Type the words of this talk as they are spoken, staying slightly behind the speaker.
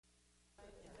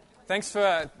Thanks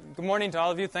for, good morning to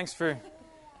all of you. Thanks for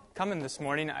coming this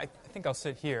morning. I think I'll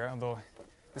sit here, although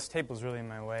this table's really in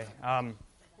my way. I'm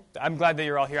glad that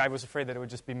you're all here. I was afraid that it would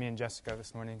just be me and Jessica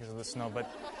this morning because of the snow, but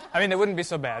I mean, it wouldn't be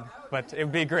so bad, but it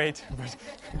would be great.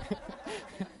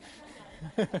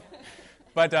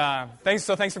 But thanks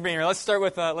for being here. Let's start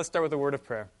with a word of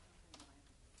prayer.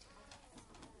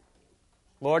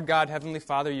 Lord God, Heavenly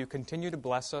Father, you continue to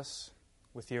bless us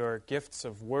with your gifts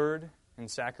of word and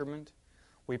sacrament.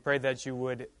 We pray that you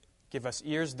would give us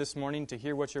ears this morning to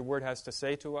hear what your word has to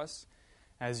say to us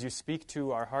as you speak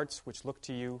to our hearts which look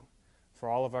to you for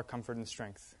all of our comfort and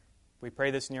strength. We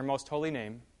pray this in your most holy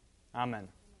name. Amen.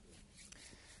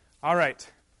 All right.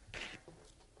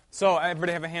 So,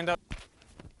 everybody have a handout?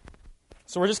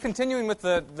 So we're just continuing with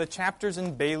the chapters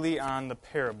in Bailey on the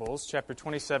parables, chapter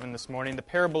 27 this morning, the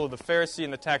parable of the Pharisee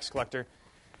and the tax collector.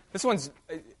 This one's,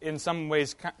 in some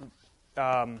ways,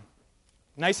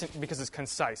 nice because it's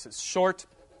concise. It's short.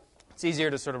 It's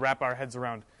easier to sort of wrap our heads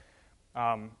around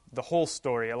the whole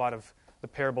story. A lot of the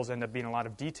parables end up being a lot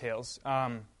of details.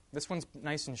 This one's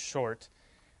nice and short.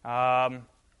 So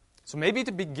maybe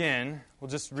to begin, we'll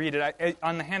just read it.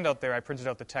 On the handout there, I printed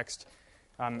out the text.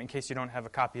 In case you don't have a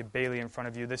copy of Bailey in front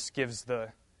of you, this gives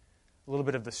a little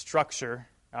bit of the structure.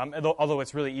 Although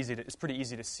it's really easy it's pretty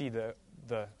easy to see the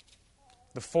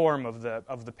form of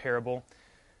the parable.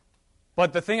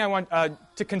 But the thing I want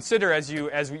to consider as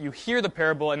you hear the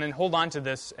parable, and then hold on to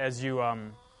this as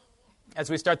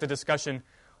we start the discussion,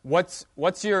 what's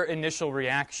your initial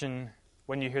reaction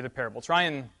when you hear the parable?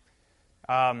 Try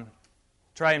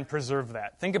and preserve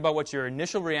that. Think about what your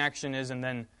initial reaction is, and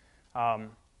then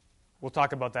we'll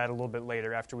talk about that a little bit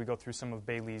later after we go through some of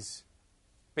Bailey's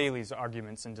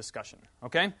arguments and discussion.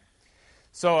 Okay?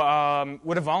 So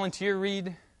would a volunteer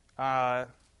read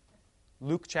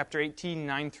Luke chapter 18,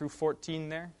 9 through 14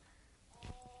 there?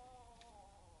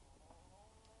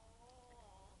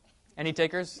 Any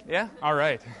takers? Yeah? All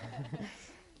right.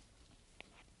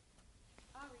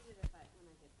 I'll read it when I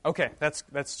get Okay,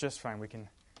 that's just fine. We can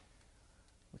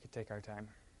take our time.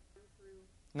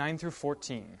 9 through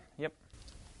 14. Yep.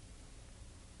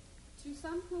 To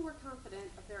some who were confident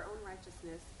of their own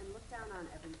righteousness and looked down on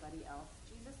everybody else,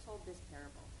 Jesus told this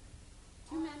parable.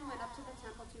 2 men went up to the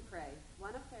temple to pray,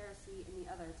 one a Pharisee and the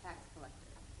other a tax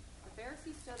collector. The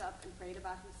Pharisee stood up and prayed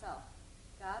about himself.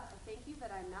 God, I thank you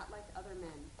that I am not like other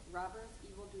men, robbers,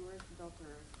 evildoers,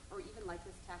 adulterers, or even like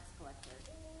this tax collector.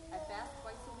 I fast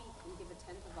twice a week and give a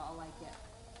tenth of all I get.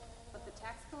 But the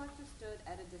tax collector stood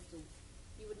at a distance.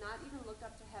 He would not even look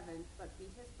up to heaven, but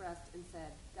beat his breast and said,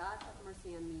 God, have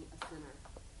mercy on me, a sinner.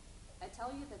 I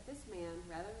tell you that this man,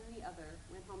 rather than the other,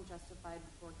 went home justified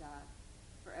before God.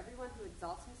 For everyone who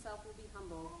exalts himself will be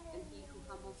humbled, and he who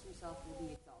humbles himself will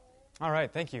be exalted. All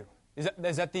right, thank you. Is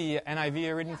that the NIV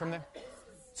you're reading from there?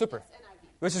 Super. NIV.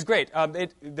 Which is great.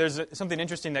 There's something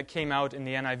interesting that came out in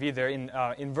the NIV there.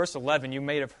 In verse 11, you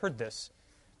may have heard this.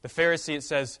 The Pharisee, it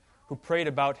says, who prayed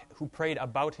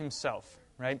about himself,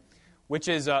 right? Which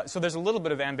is, so there's a little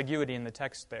bit of ambiguity in the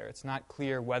text there. It's not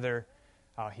clear whether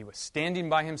he was standing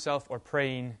by himself or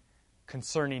praying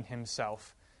concerning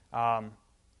himself.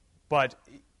 But,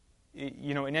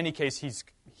 in any case,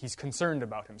 he's concerned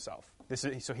about himself.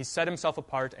 So he set himself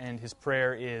apart, and his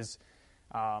prayer is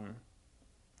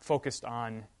focused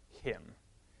on him.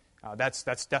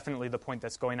 That's definitely the point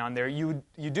that's going on there. You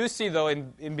do see, though,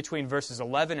 in between verses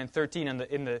 11 and 13,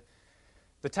 in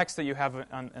the text that you have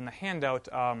in the handout,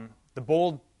 the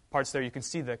bold parts there, you can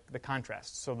see the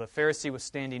contrast. So the Pharisee was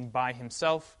standing by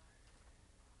himself.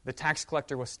 The tax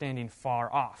collector was standing far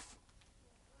off.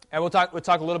 And we'll talk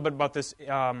a little bit about this. We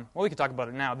can talk about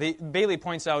it now. Bailey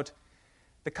points out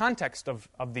the context of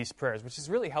these prayers, which is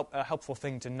really a helpful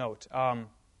thing to note.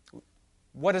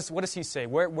 What does he say?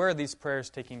 Where are these prayers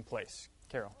taking place?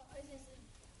 Carol.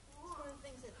 One of the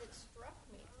things that struck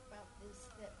me about this,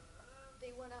 that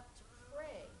they went up to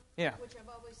pray, yeah. Which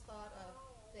I've always thought of,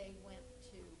 they went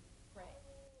to pray.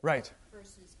 Right.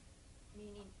 Versus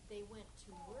meaning they went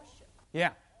to worship.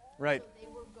 Yeah, right. So they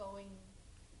were going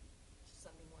to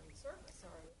Sunday morning service.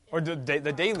 Or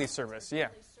the daily service, yeah.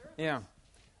 Daily service. Yeah,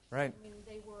 right. I mean,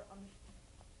 they were part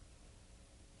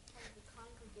of the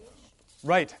congregation.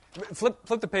 Right.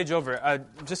 Flip the page over.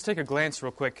 Just take a glance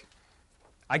real quick.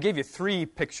 I gave you 3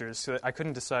 pictures, so I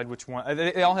couldn't decide which one.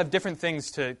 They all have different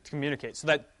things to communicate. So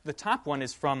that the top one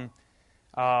is from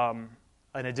an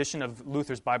edition of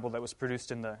Luther's Bible that was produced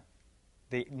in the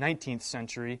 19th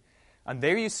century. And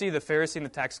there you see the Pharisee and the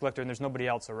tax collector, and there's nobody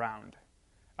else around,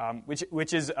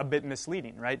 which is a bit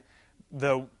misleading, right?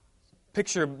 The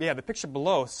picture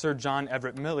below, Sir John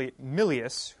Everett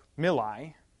Millais,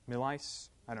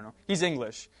 I don't know. He's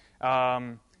English.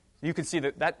 You can see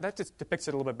that just depicts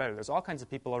it a little bit better. There's all kinds of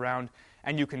people around,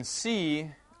 and you can see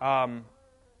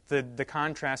the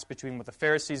contrast between what the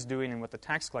Pharisee's doing and what the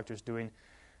tax collector's doing.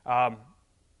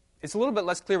 It's a little bit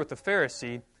less clear with the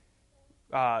Pharisee.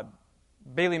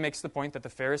 Bailey makes the point that the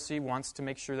Pharisee wants to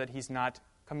make sure that he's not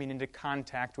coming into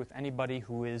contact with anybody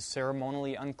who is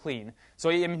ceremonially unclean.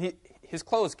 So his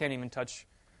clothes can't even touch,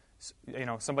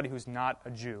 somebody who's not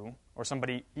a Jew, or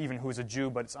somebody even who's a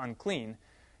Jew but is unclean.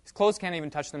 His clothes can't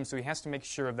even touch them, so he has to make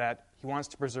sure of that. He wants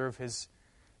to preserve his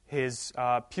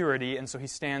purity, and so he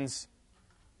stands.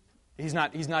 He's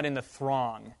not in the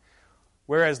throng,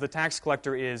 whereas the tax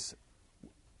collector is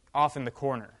off in the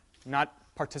corner, not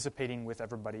participating with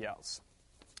everybody else.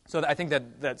 So I think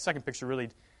that second picture really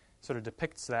sort of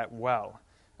depicts that well.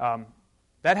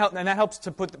 That helps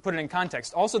to put it in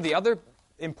context. Also, the other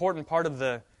important part of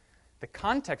the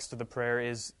context of the prayer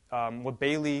is what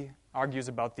Bailey argues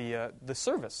about the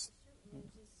service.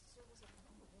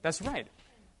 That's right.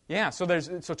 Yeah. So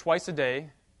twice a day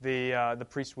the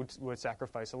priest would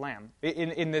sacrifice a lamb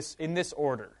in this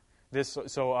order.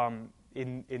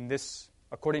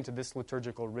 According to this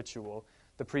liturgical ritual,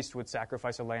 the priest would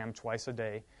sacrifice a lamb twice a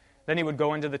day. Then he would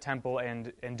go into the temple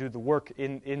and do the work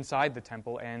inside the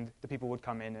temple, and the people would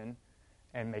come in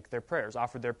and make their prayers,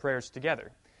 offer their prayers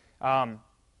together. And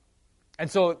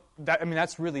so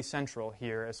that's really central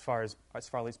here as far as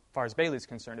Bailey's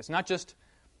concerned. It's not just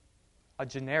a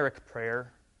generic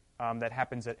prayer that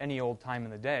happens at any old time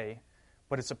in the day,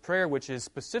 but it's a prayer which is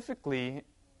specifically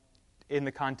in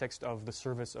the context of the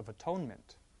service of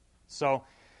atonement. So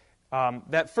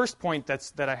that first point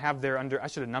that I have there I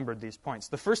should have numbered these points.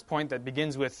 The first point that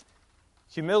begins with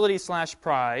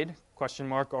humility/pride, ?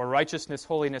 Or righteousness,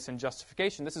 holiness, and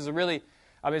justification. This is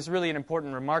it's really an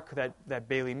important remark that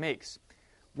Bailey makes.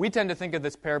 We tend to think of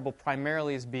this parable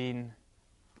primarily as being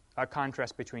a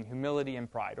contrast between humility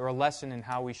and pride, or a lesson in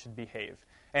how we should behave.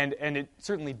 And it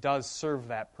certainly does serve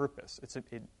that purpose.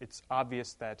 It's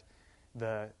obvious that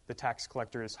the tax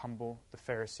collector is humble, the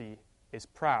Pharisee is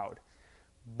proud.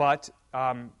 But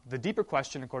the deeper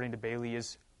question, according to Bailey,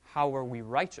 is how are we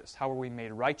righteous? How are we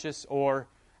made righteous, or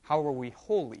how are we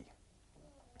holy?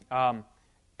 And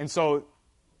so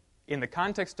in the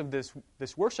context of this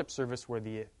worship service where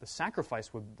the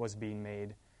sacrifice was being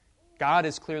made, God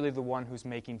is clearly the one who's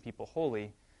making people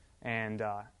holy, and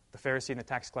the Pharisee and the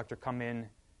tax collector come in.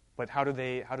 But how do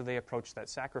they approach that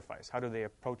sacrifice? How do they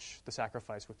approach the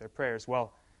sacrifice with their prayers?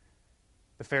 Well,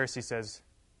 the Pharisee says,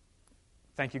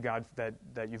 "Thank you, God,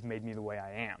 that you've made me the way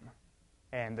I am."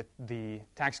 And the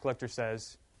tax collector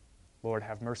says, "Lord,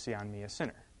 have mercy on me, a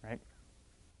sinner." Right?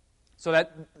 So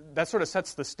that sort of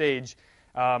sets the stage.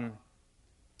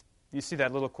 You see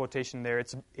that little quotation there.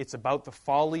 It's about the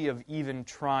folly of even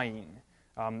trying.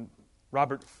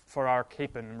 Robert Farrar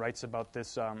Capon writes about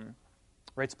this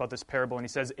parable, and he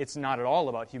says it's not at all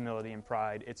about humility and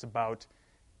pride. It's about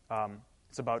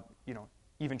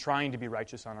even trying to be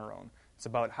righteous on our own. It's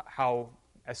about how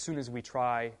as soon as we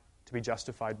try to be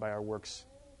justified by our works,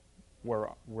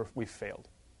 we've failed.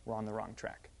 We're on the wrong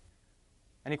track.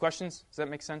 Any questions? Does that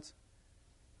make sense?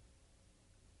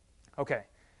 Okay.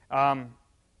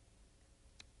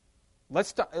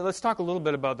 Let's talk a little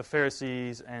bit about the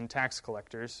Pharisees and tax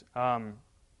collectors.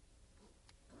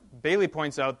 Bailey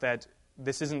points out that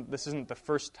this isn't the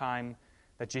first time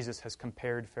that Jesus has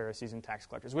compared Pharisees and tax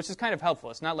collectors, which is kind of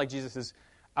helpful. It's not like Jesus is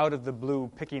out of the blue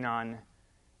picking on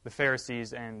the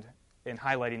Pharisees and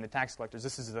highlighting the tax collectors.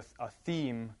 This is a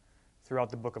theme throughout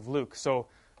the book of Luke. So,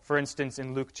 for instance,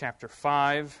 in Luke chapter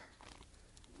 5,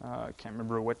 I can't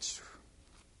remember which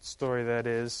story that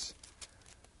is,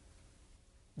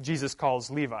 Jesus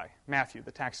calls Levi, Matthew,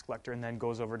 the tax collector, and then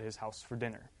goes over to his house for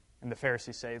dinner. And the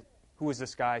Pharisees say, "Who is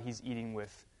this guy? He's eating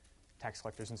with tax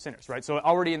collectors and sinners." Right? So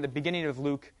already in the beginning of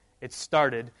Luke, it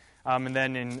started. And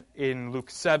then in Luke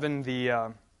 7,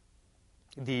 the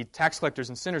tax collectors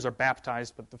and sinners are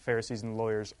baptized, but the Pharisees and the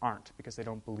lawyers aren't because they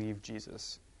don't believe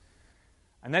Jesus.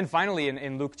 And then finally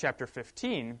in Luke chapter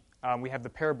 15, we have the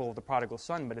parable of the prodigal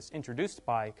son, but it's introduced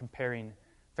by comparing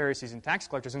Pharisees and tax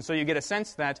collectors. And so you get a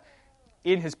sense that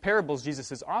in his parables,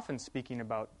 Jesus is often speaking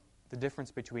about the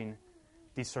difference between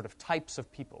these sort of types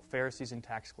of people, Pharisees and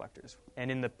tax collectors.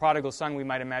 And in the prodigal son, we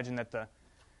might imagine that the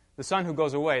son who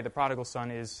goes away, the prodigal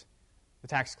son, is the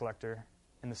tax collector,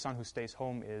 and the son who stays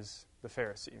home is the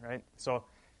Pharisee, right? So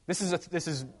this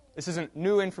isn't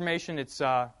new information. It's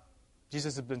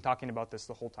Jesus has been talking about this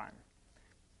the whole time.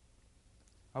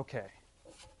 Okay.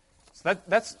 So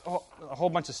that's a whole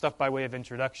bunch of stuff by way of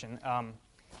introduction.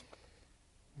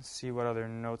 Let's see what other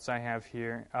notes I have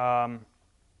here.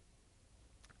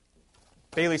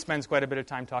 Bailey spends quite a bit of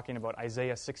time talking about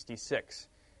Isaiah 66.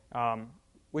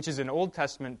 which is an Old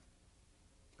Testament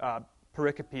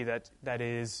pericope that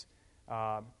is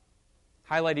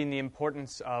highlighting the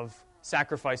importance of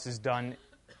sacrifices done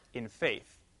in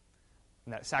faith,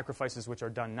 and that sacrifices which are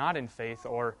done not in faith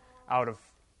or out of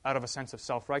a sense of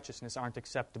self-righteousness aren't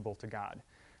acceptable to God.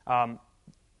 I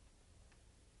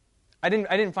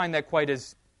didn't find that quite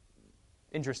as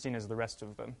interesting as the rest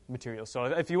of the material. So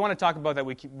if you want to talk about that,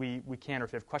 we can, or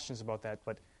if you have questions about that,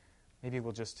 but maybe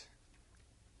we'll just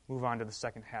move on to the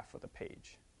second half of the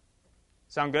page.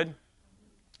 Sound good?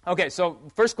 Okay, so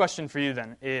first question for you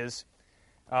then is,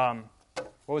 what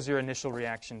was your initial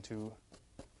reaction to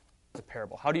the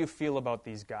parable? How do you feel about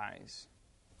these guys,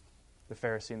 the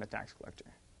Pharisee and the tax collector?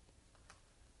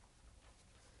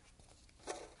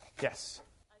 Yes?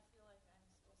 I feel like I'm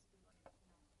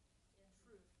supposed to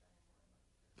be in truth.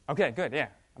 Okay, good, yeah.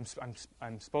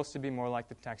 I'm supposed to be more like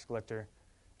the tax collector,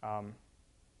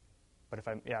 but if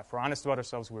we're honest about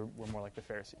ourselves, we're more like the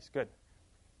Pharisees. Good.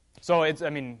 So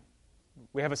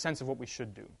we have a sense of what we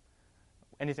should do.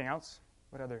 Anything else?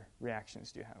 What other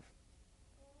reactions do you have?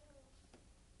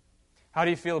 How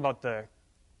do you feel about the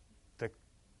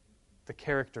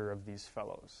character of these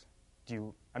fellows? Do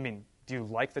you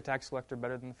like the tax collector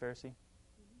better than the Pharisee?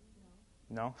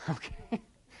 No? Okay.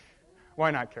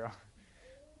 Why not, Carol?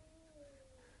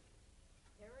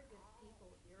 Arrogant people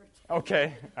irritate.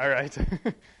 Okay, all right.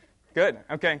 Good,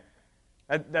 okay.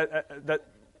 That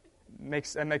makes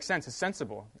sense. It's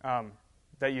sensible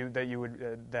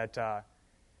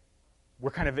we're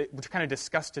kind of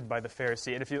disgusted by the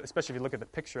Pharisee, and especially if you look at the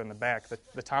picture on the back,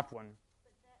 the top one.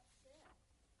 But that said,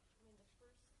 the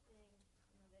first thing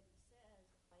that he says, I am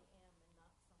and not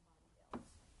somebody else.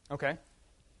 Okay.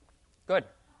 Good.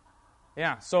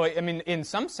 Yeah. So in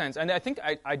some sense, and I think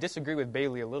I disagree with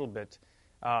Bailey a little bit.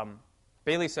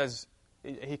 Bailey says,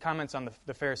 he comments on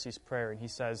the Pharisee's prayer, and he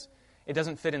says it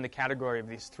doesn't fit in the category of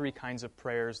these three kinds of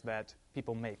prayers that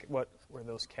people make. What were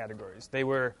those categories? They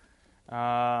were,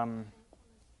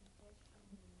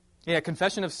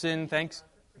 confession of sin, thanks.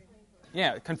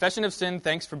 Yeah, confession of sin,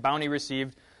 thanks for bounty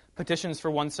received, petitions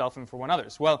for oneself and for one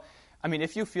others. Well,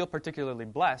 if you feel particularly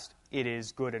blessed, it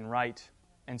is good and right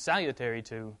and salutary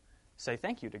to say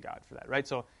thank you to God for that, right?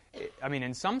 So,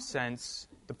 in some sense,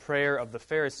 the prayer of the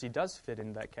Pharisee does fit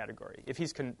in that category. If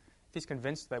he's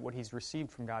convinced that what he's received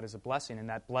from God is a blessing, and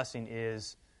that blessing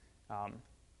is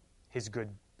his good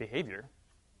behavior,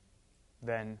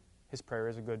 then his prayer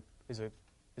is a good prayer. Except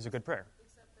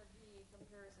that he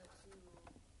compares it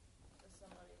to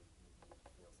somebody who he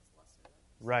feels is lesser than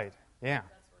himself. Right. Yeah.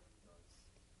 That's where he goes.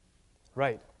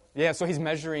 Right. Yeah. So he's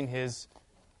measuring his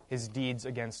deeds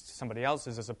against somebody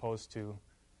else's as opposed to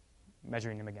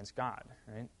measuring them against God.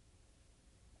 Right.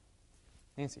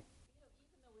 Nancy. Even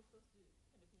though we're supposed to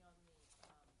kind of be on the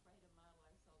try to model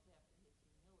ourselves after his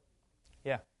humility,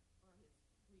 Yeah. or his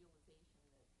realization that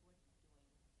what he's doing,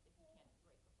 if he can't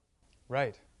break it.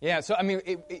 Right. Yeah. So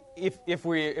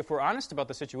if we're honest about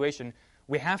the situation,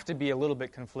 we have to be a little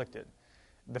bit conflicted.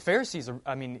 The Pharisees,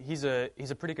 he's a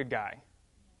pretty good guy,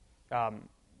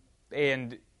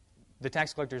 and the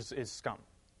tax collector is scum.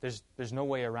 There's no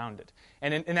way around it.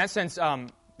 And in that sense, I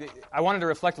wanted to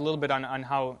reflect a little bit on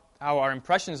how our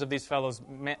impressions of these fellows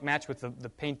match with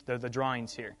the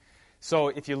drawings here. So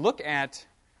if you look at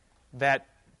that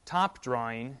top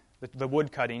drawing, the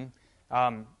wood cutting,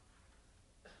 for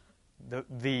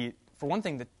one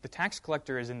thing, the tax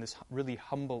collector is in this really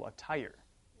humble attire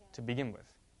to begin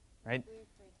with, right?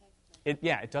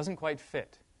 It doesn't quite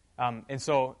fit. And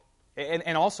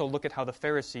also look at how the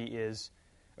Pharisee is.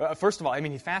 First of all,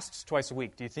 he fasts twice a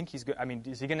week. Do you think he's good?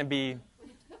 Is he going to be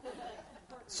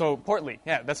so portly?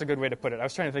 Yeah, that's a good way to put it. I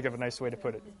was trying to think of a nice way to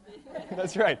put it.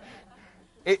 That's right.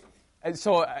 In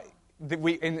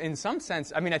some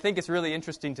sense, I think it's really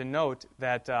interesting to note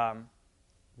that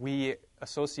we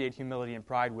associate humility and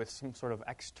pride with some sort of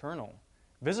external,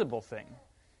 visible thing,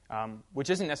 which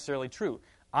isn't necessarily true.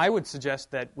 I would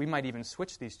suggest that we might even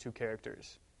switch these two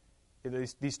characters,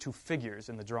 these two figures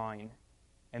in the drawing,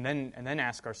 and then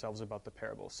ask ourselves about the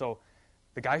parable. So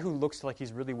the guy who looks like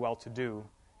he's really well-to-do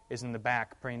is in the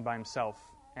back praying by himself,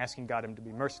 asking God to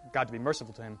be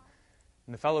merciful to him.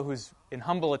 And the fellow who's in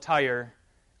humble attire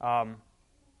and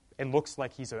looks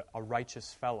like he's a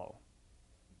righteous fellow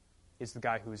is the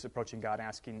guy who's approaching God,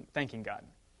 thanking God.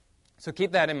 So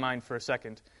keep that in mind for a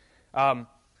second.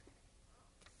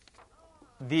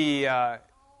 The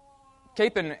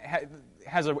Capon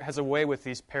has a way with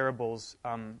these parables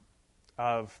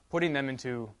of putting them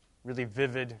into really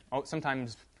vivid,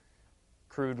 sometimes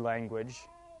crude language,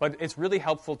 but it's really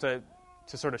helpful to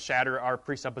sort of shatter our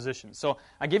presuppositions. So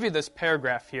I give you this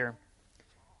paragraph here.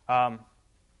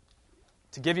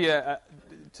 to give you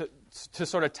to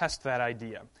sort of test that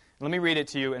idea. Let me read it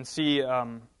to you and see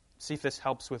if this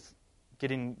helps with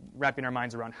wrapping our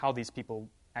minds around how these people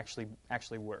actually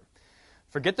were.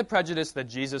 Forget the prejudice that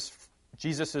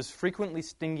Jesus's frequently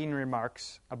stinging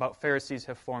remarks about Pharisees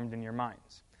have formed in your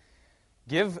minds.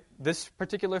 Give this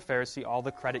particular Pharisee all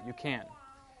the credit you can.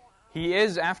 He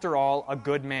is, after all, a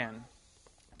good man.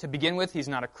 To begin with, he's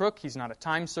not a crook, he's not a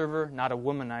time server, not a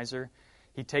womanizer.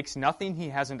 He takes nothing he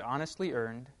hasn't honestly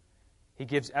earned. He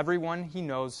gives everyone he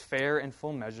knows fair and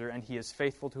full measure, and he is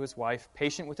faithful to his wife,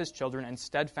 patient with his children, and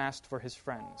steadfast for his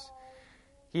friends.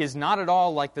 He is not at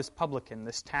all like this publican,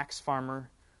 this tax farmer,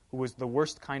 who was the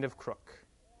worst kind of crook,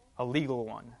 a legal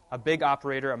one, a big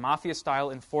operator, a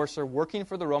mafia-style enforcer working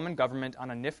for the Roman government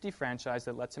on a nifty franchise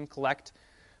that lets him collect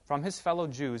from his fellow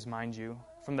Jews, mind you,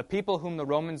 from the people whom the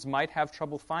Romans might have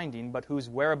trouble finding, but whose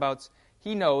whereabouts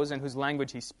he knows and whose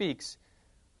language he speaks,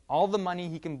 all the money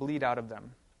he can bleed out of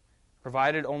them,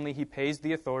 provided only he pays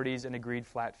the authorities an agreed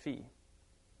flat fee.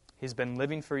 He's been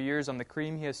living for years on the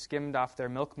cream he has skimmed off their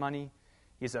milk money.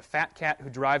 He's a fat cat who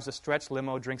drives a stretch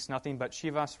limo, drinks nothing but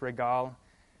Chivas Regal,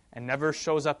 and never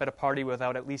shows up at a party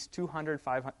without at least two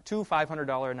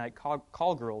 $500 a night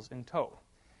call girls in tow.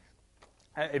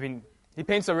 I mean, he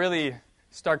paints a really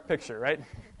stark picture, right?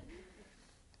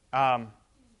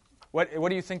 What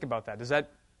do you think about that? Does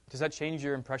that change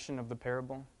your impression of the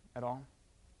parable at all?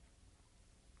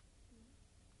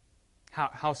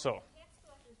 How so? Tax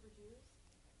collectors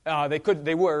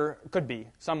were Jews. Could be.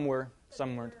 Some were,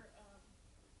 some weren't.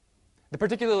 The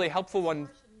particularly helpful one. They were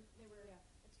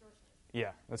extortionists.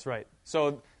 Yeah, that's right.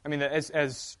 So, I mean,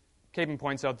 as Capen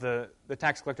points out, the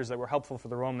tax collectors that were helpful for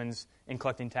the Romans in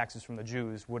collecting taxes from the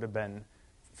Jews would have been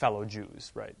fellow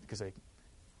Jews, right? Because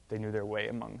they knew their way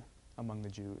among the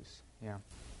Jews. Yeah.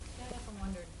 I often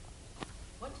wondered,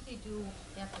 what did he do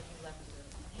after he left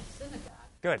the synagogue?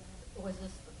 Good. Was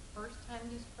this the first time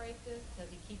he's prayed this? Does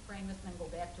he keep praying this and then go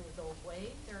back to his old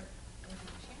ways? Or is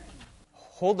he sharing?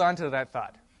 Hold on to that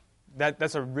thought.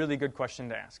 That's a really good question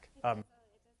to ask.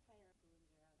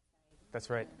 That's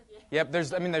right. Yep. There's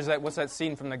that. What's that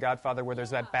scene from The Godfather where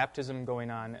there's that baptism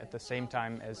going on at the same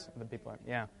time as the people?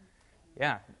 Yeah.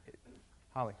 Yeah.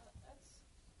 Holly.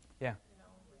 Yeah.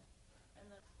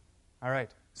 All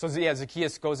right. So yeah,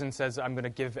 Zacchaeus goes and says, "I'm going to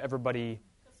give everybody."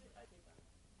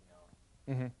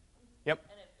 Mm-hmm. Yep.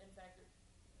 And in fact,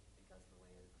 because the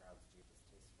way the crowds Jesus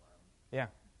tastes for him, Yeah.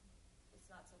 it's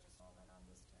not such a small on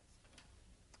this text.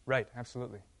 Right.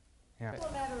 Absolutely. Yeah. It's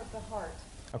a matter of the heart.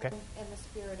 Okay. And the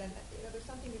spirit, and there's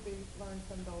something to be learned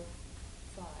from both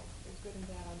sides. There's good and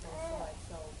bad on both sides.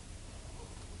 So,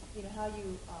 how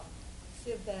you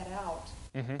sieve that out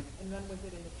Mm-hmm. and run with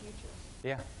it in the future.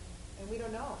 Yeah. And we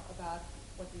don't know about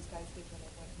what these guys did when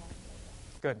they went home.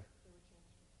 Good.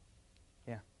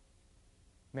 Yeah.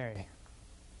 Mary.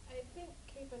 I think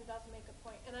Capen does make a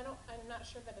point, and I'm not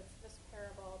sure that it's this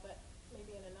parable, but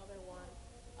maybe in another one,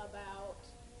 about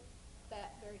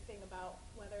that very thing about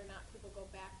whether or not people go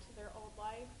back to their old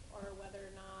life or whether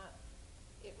or not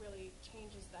it really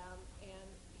changes them. And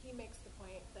he makes the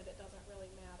point that it doesn't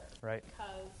really matter. Right.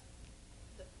 Because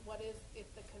if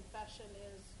the confession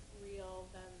is real,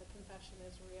 then the confession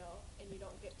is real, and you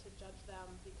don't get to judge them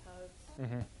because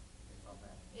Mm-hmm.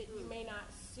 you may not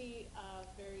see a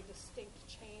very distinct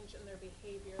change in their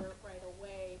behavior right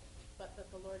away, but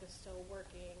that the Lord is still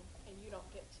working, and you don't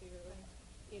get to,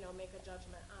 make a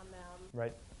judgment on them.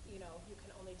 Right. You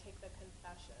can only take the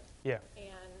confession. Yeah.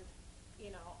 And,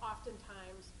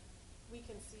 oftentimes we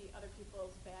can see other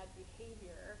people's bad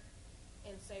behavior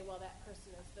and say, well, that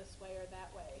person is this way or that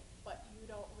way, but you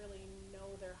don't really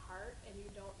know their heart, and you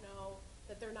don't know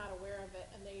that they're not aware of it,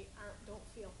 and they don't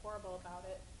feel horrible about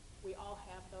it. We all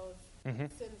have those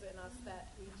Mm-hmm. sins in us that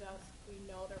we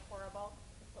know they're horrible,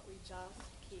 but we just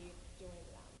keep doing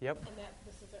them. Yep. And that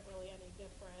this isn't really any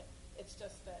different. It's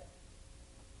just that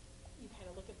you kind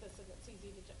of look at this and it's easy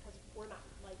to judge because we're not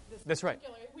like this. That's right.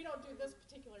 We don't do this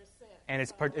particular sin. And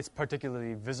it's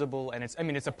particularly visible, and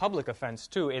it's a public offense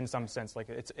too, in some sense. Like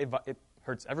it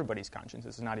hurts everybody's conscience.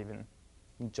 It's not even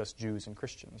just Jews and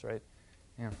Christians, right?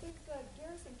 Yeah. It's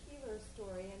Garrison Keillor's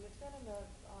story, and it's been in the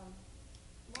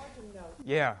margin note.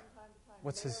 Yeah. From time to time.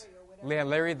 What's his?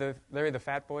 Larry or whatever. Larry the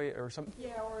fat boy or something.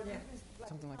 Yeah, or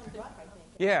Something like that. I think.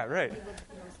 Yeah. Right. He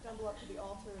would stumble up to the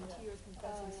altar in tears,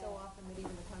 confessing so often that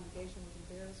even the congregation was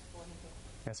embarrassed for him to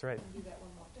That's right. do that one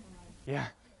more time. Yeah.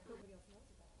 Nobody else knows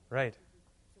about it. Right.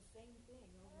 It's the same thing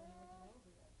over and over and over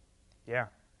again. Yeah.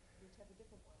 You just have a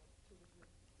different one. Two or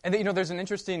three. And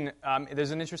there's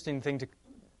an interesting thing to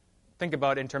think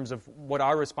about in terms of what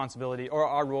our responsibility or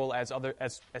our role as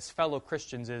fellow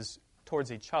Christians is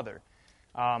towards each other.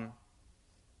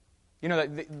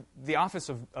 the office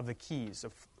of the keys,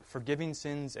 of forgiving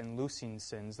sins and loosing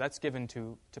sins, that's given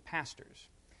to pastors.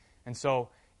 And so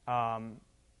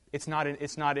it's not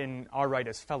in our right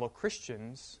as fellow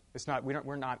Christians.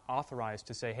 We're not authorized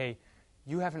to say, hey,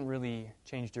 you haven't really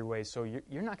changed your ways, so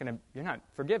you're not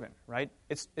forgiven, right?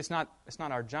 It's not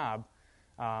our job.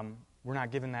 We're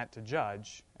not given that to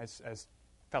judge as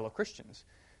fellow Christians.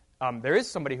 There is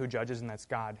somebody who judges, and that's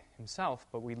God Himself,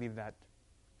 but we leave that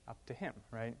up to Him,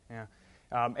 right? Yeah.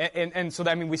 And so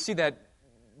we see that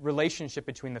relationship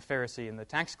between the Pharisee and the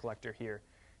tax collector here,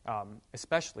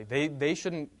 especially. They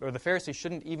shouldn't, or the Pharisee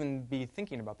shouldn't even be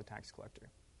thinking about the tax collector.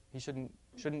 He shouldn't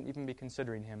even be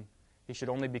considering him. He should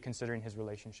only be considering his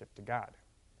relationship to God.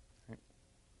 Right?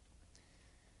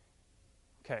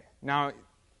 Okay, now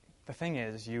the thing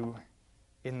is, you,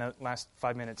 in the last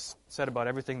 5 minutes, said about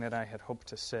everything that I had hoped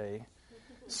to say.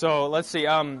 So let's see,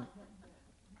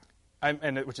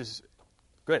 which is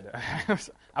good.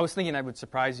 I was thinking I would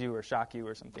surprise you or shock you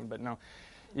or something, but no,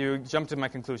 you jumped to my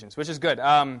conclusions, which is good.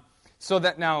 So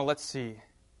that now, let's see.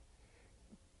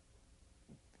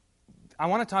 I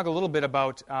want to talk a little bit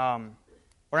about,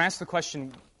 or ask the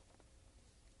question,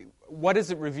 what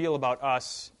does it reveal about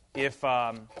us if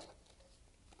the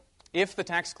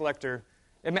tax collector,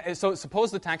 so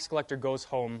suppose the tax collector goes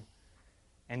home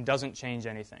and doesn't change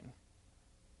anything,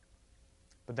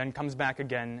 but then comes back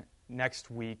again next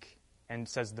week and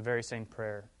says the very same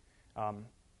prayer,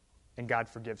 and God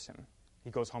forgives him.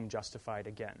 He goes home justified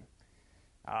again.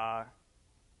 How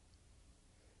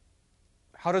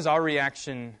does our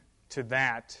reaction to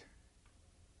that,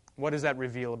 what does that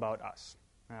reveal about us?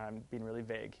 I'm being really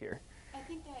vague here. I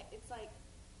think that it's kind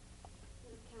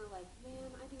of like,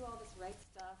 man, I do all this right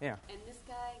stuff, Yeah. and this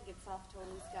guy gets off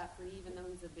totally scot-free, even though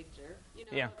he's a big jerk.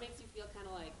 Yeah. It makes you feel kind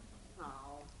of like,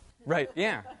 oh. Right,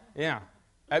 yeah.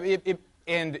 It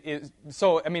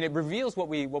reveals what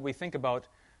we think about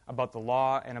the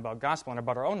law and about gospel and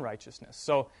about our own righteousness.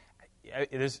 So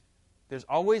there's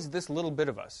always this little bit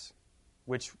of us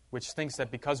which thinks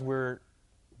that because we're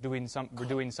doing some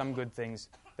good things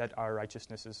that our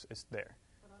righteousness is there.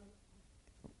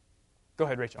 Go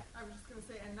ahead, Rachel. I was just going to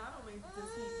say, and not only does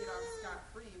he get off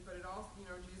scot-free, but it also,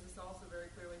 Jesus also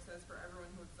very clearly says, for everyone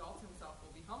who exalts himself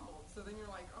will be humbled. So then you're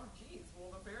like, oh, geez,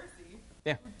 well, the Pharisee,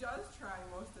 who does try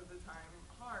most of the time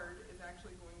hard, is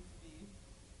actually going to be,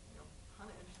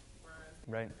 punished, whereas the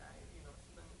Right. guy, so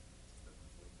then it just doesn't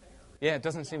seem fair. Yeah, it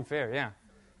doesn't seem fair, yeah.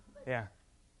 Yeah.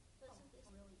 Doesn't this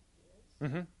really is?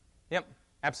 Mm-hmm. Yep,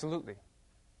 absolutely.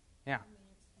 Yeah. I mean,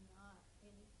 it's not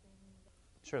anything that...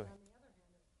 Surely. On the other hand,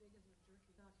 as big as a jerk,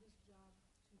 it's not his job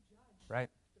to judge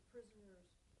Right. the prisoners,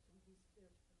 and he's there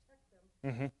to protect them.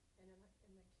 Mm-hmm. And in the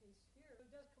case here, he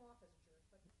does come off as a jerk,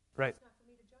 but Right. it's not for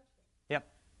me to judge him. Yep,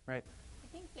 right. I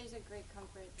think there's a great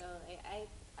comfort, though.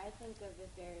 I think of the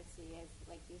Pharisee as,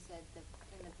 like you said,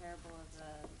 in the parable of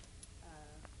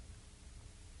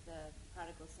the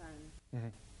prodigal son. Mm-hmm.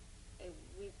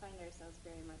 We find ourselves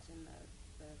very much in the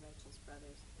righteous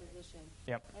brother's position.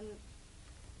 Yep. And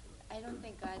I don't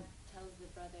think God tells the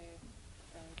brother,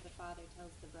 or the father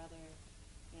tells the brother,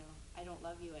 I don't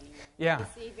love you anymore. Yeah.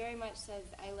 He very much says,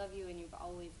 I love you and you've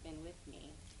always been with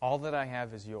me. All that I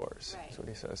have is yours. Right. That's what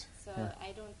he says. So Yeah.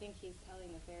 I don't think he's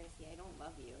telling the Pharisee, I don't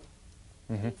love you.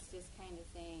 Mm-hmm. He's just kind of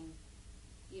saying,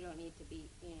 you don't need to be,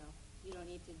 you don't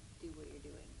need to do what you're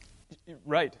doing.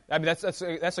 Right. I mean,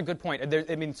 that's a good point.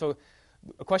 So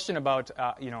a question about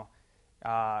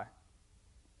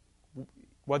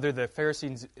whether the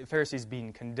Pharisees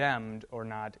being condemned or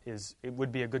not it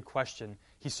would be a good question.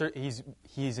 He's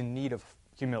in need of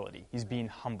humility. He's being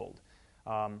humbled,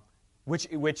 which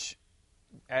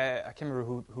I can't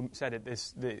remember who said it.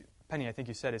 Penny, I think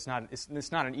you said it's not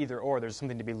an either or. There's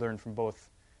something to be learned from both.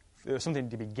 There's something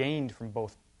to be gained from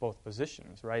both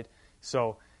positions, right?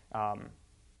 So.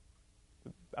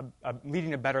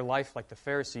 Leading a better life like the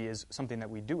Pharisee is something that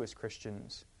we do as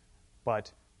Christians,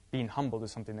 but being humbled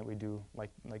is something that we do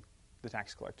like the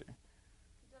tax collector. He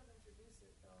does introduce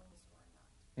it, though, in the story not.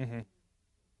 Mm-hmm.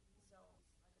 So,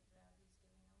 like a dad who's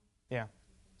giving him, Yeah.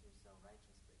 you think you're so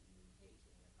righteous, but you hate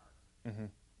in your heart. Mm-hmm.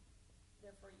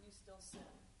 Therefore, you still sin.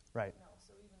 Right.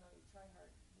 So even though you try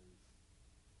hard,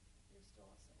 you're still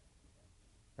a sinner.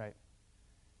 Right.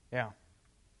 Yeah.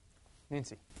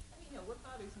 Nancy. What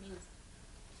bothers me is,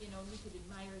 we could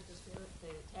admire the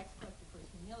tax collector for his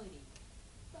humility,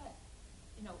 but,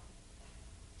 to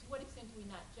what extent do we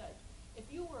not judge? If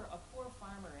you were a poor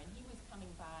farmer and he was coming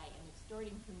by and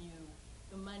extorting from you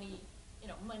the money,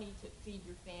 money to feed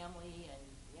your family and,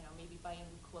 maybe buy a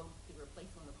new cloak to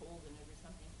replace one of the holes in it or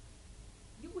something,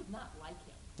 you would not like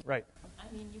him. Right. I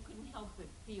mean, you couldn't help but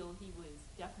feel he was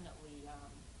definitely a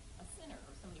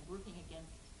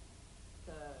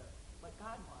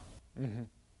Mm-hmm.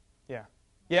 Yeah.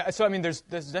 Yeah, so I mean, there's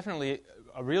definitely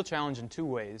a real challenge in two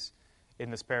ways in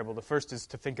this parable. The first is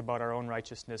to think about our own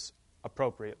righteousness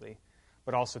appropriately,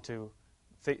 but also to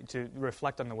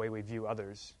reflect on the way we view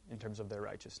others in terms of their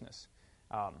righteousness.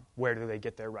 Where do they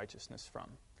get their righteousness from?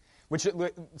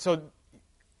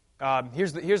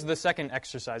 Here's the second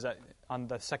exercise on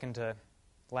the second to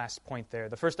last point there.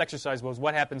 The first exercise was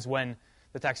what happens when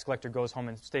the tax collector goes home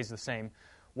and stays the same.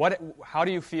 How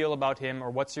do you feel about him, or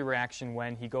what's your reaction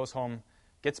when he goes home,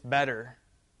 gets better,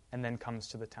 and then comes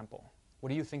to the temple? What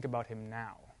do you think about him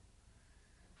now?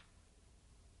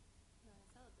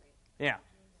 Celebrate. Yeah.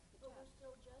 But we're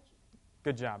still judging.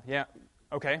 Good job. Yeah.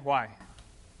 Okay. Why?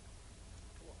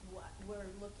 We're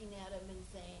looking at him and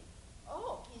saying,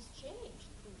 oh, he's changed.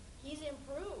 He's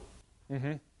improved.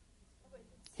 Mm-hmm.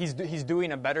 He's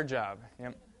doing a better job.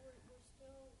 Yep.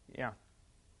 Yeah.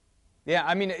 Yeah.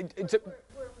 I mean,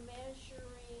 we're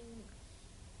measuring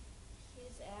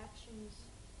his actions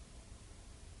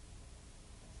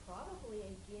probably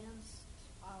against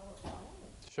our own.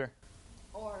 Sure.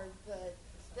 Or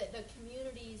the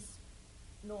community's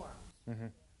norms. Mm-hmm.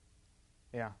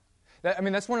 Yeah.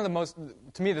 That's one of the most,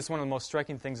 to me, that's one of the most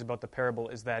striking things about the parable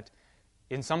is that,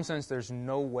 in some sense, there's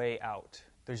no way out.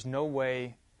 There's no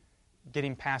way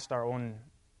getting past our own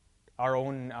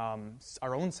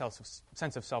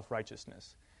sense of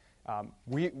self-righteousness.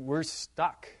 We're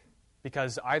stuck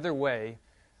because either way,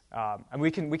 and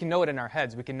we can know it in our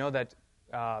heads. We can know that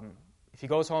if he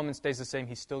goes home and stays the same,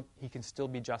 he can still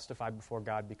be justified before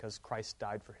God because Christ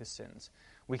died for his sins.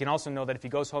 We can also know that if he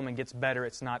goes home and gets better,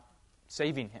 it's not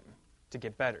saving him to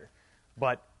get better.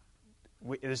 But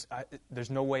there's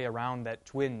no way around that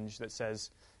twinge that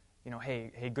says,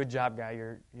 hey, good job, guy.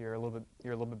 You're a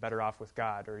little bit better off with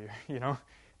God, or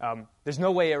there's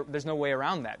no way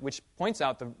around that. Which points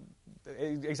out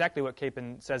exactly what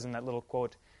Capon says in that little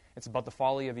quote. It's about the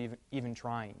folly of even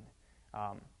trying.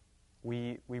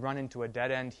 We run into a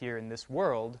dead end here in this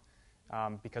world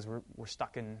because we're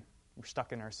stuck in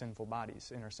our sinful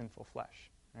bodies, in our sinful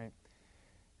flesh, right?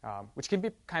 Which can be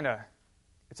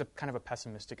it's a kind of a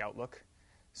pessimistic outlook.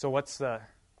 So what's the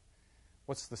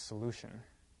solution?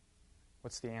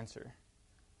 What's the answer?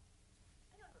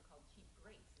 I don't ever call cheap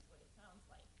grace is what it sounds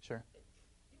like. Sure. But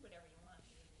do whatever you want to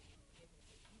do forgiveness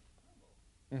is humble.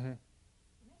 Mm-hmm.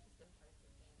 And that's just a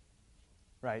part of the thing.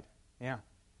 Right. Yeah.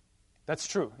 That's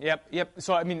true. Yep.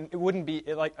 So I mean, it wouldn't be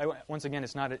once again,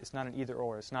 it's not an either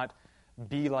or. It's not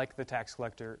be like the tax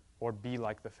collector or be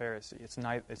like the Pharisee. It's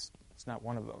not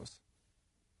one of those.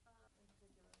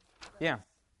 Yeah.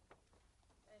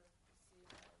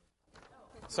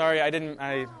 Sorry, I didn't. So, like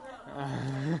the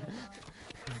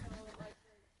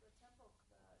temple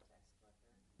tax collector,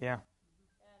 Yeah. and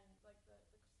like the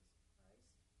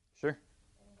Christ, Sure.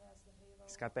 and he has the halo.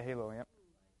 He's got the halo. Yep.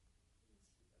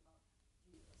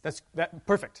 That's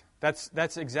perfect.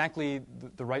 That's exactly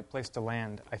the right place to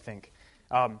land, I think.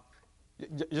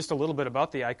 Just a little bit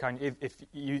about the icon.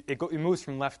 It moves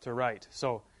from left to right.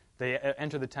 So they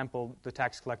enter the temple, the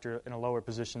tax collector, in a lower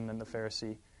position than the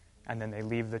Pharisee, and then they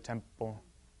leave the temple,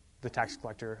 the tax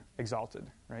collector, exalted.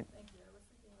 Right? Thank you. I was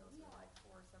thinking those were like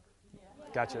four separate people.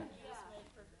 Gotcha.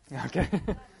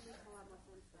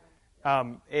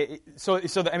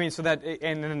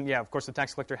 And then of course the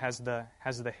tax collector has the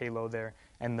halo there,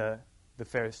 and the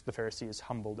Pharisee is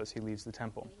humbled as he leaves the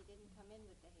temple.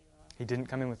 He didn't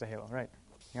come in with the halo, right?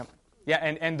 Yep. Yeah,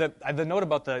 and the note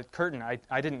about the curtain,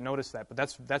 I didn't notice that, but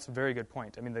that's a very good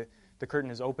point. I mean, the curtain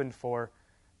is opened for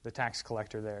the tax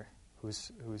collector there, who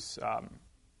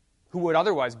would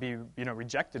otherwise be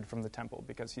rejected from the temple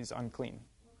because he's unclean.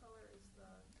 What color is the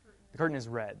curtain? The curtain is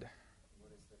red.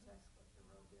 What is the tax collector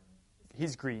robed in?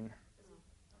 He's green,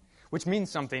 which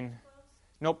means something.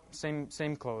 Nope,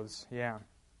 same clothes. Yeah.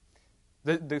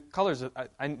 The colors,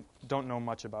 I don't know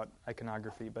much about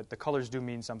iconography, but the colors do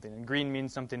mean something. And green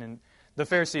means something, and the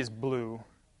Pharisee is blue.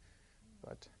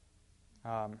 But,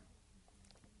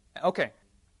 okay.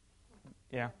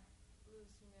 Yeah. Blue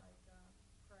seem like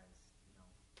Christ,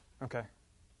 Okay.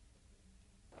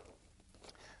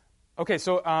 Okay,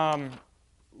 so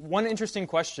one interesting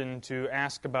question to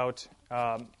ask about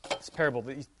this parable,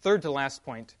 the third to last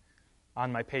point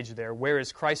on my page there, where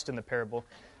is Christ in the parable?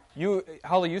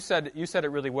 Holly, you said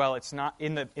it really well. It's not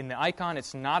in the icon.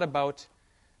 It's not about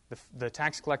the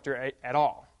tax collector at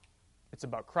all. It's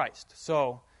about Christ.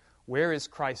 So, where is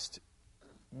Christ?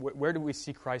 Where do we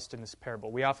see Christ in this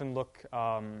parable? We often look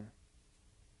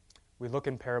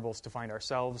in parables to find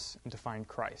ourselves and to find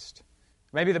Christ.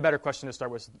 Maybe the better question to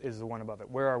start with is the one above it.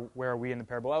 Where are we in the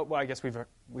parable? Well, I guess we've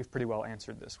pretty well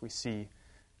answered this. We see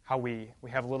how we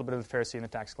have a little bit of the Pharisee and the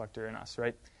tax collector in us,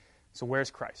 right? So,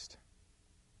 where's Christ?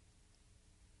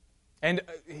 And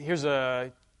here's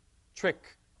a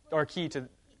trick or key to... He could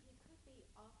be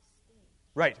off stage.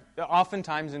 Right.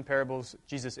 Oftentimes in parables,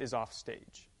 Jesus is off stage.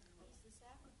 He's the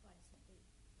sacrifice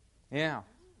thief. Yeah.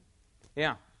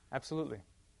 Yeah, absolutely.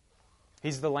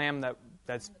 He's the lamb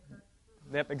that's...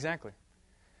 Yep, exactly.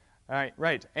 All right,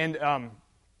 right. And,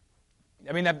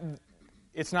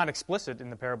 it's not explicit in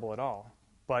the parable at all,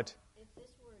 but... If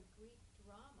this were a Greek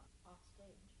drama off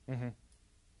stage. Mm-hmm.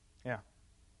 Yeah.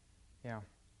 Yeah.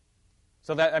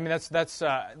 So that, I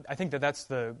think that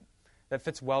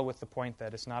fits well with the point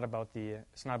that it's not about the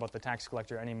tax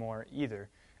collector anymore either.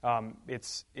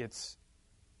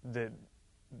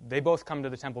 They both come to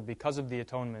the temple because of the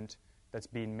atonement that's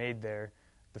being made there.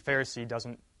 The Pharisee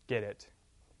doesn't get it.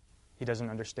 He doesn't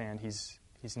understand. He's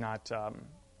not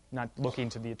looking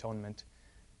to the atonement,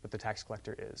 but the tax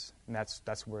collector is, and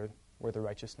that's where the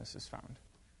righteousness is found.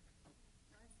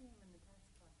 I see him in the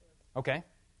tax collector. Okay.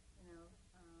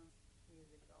 He is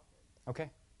exalted.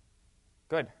 Okay.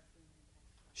 Good.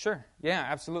 Sure. Yeah,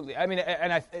 absolutely.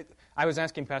 I was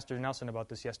asking Pastor Nelson about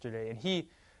this yesterday, and he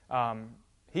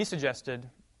suggested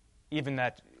even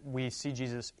that we see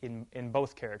Jesus in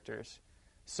both characters.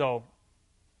 So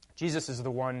Jesus is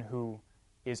the one who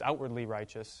is outwardly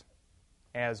righteous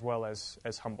as well as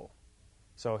humble.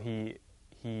 So he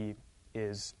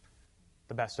is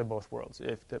the best of both worlds,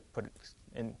 if to put it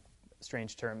in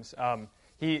strange terms.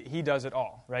 He does it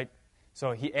all, right?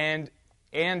 So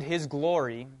and his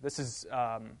glory. This is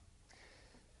one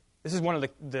of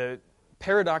the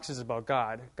paradoxes about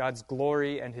God. God's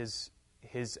glory and his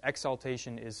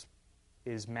exaltation is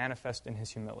manifest in his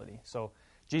humility. So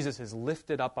Jesus is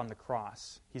lifted up on the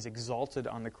cross. He's exalted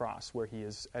on the cross, where he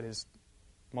is at his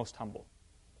most humble,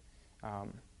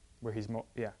 where he's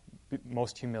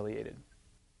most humiliated.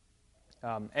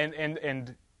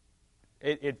 And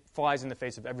it flies in the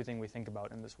face of everything we think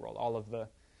about in this world. All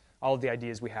of the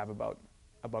ideas we have about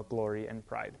glory and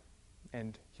pride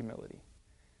and humility.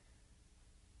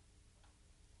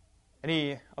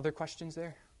 Any other questions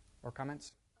there or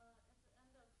comments? At the end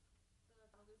of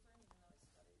the Lutheran, even though I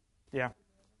studied, Yeah.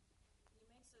 he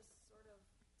makes this sort of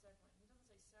segment. He doesn't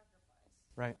say sacrifice.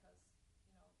 Right. Because,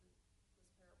 this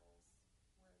parable's where they would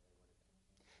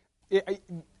have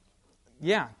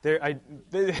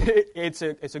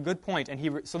been. It's a good point,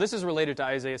 and so this is related to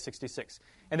Isaiah 66,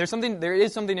 and there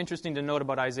is something interesting to note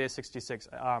about Isaiah 66.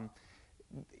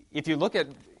 If you look at,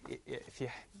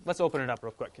 let's open it up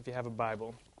real quick. If you have a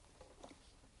Bible,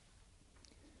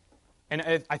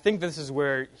 and I think this is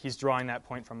where he's drawing that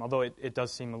point from, although it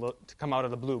does seem a little to come out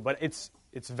of the blue, but it's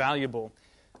valuable.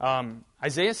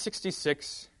 Isaiah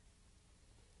 66,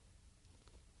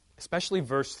 especially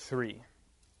verse 3.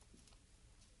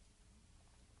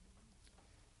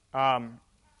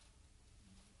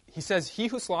 He says, "He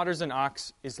who slaughters an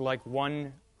ox is like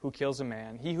one who kills a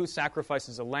man. He who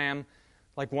sacrifices a lamb,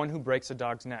 like one who breaks a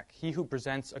dog's neck. He who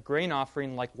presents a grain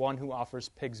offering, like one who offers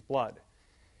pig's blood.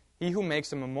 He who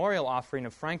makes a memorial offering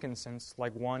of frankincense,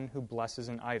 like one who blesses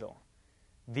an idol.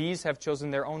 These have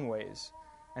chosen their own ways,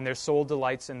 and their soul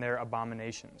delights in their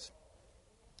abominations."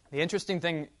 The interesting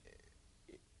thing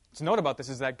to note about this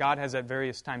is that God has at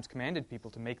various times commanded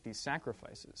people to make these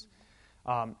sacrifices.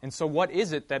 And so what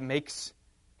is it that makes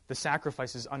the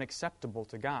sacrifices unacceptable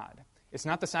to God? It's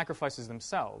not the sacrifices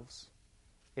themselves.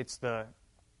 It's the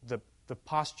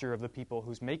posture of the people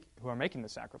who are making the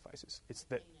sacrifices.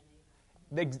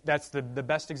 That's the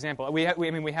best example.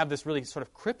 We have this really sort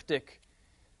of cryptic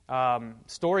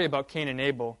story about Cain and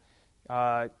Abel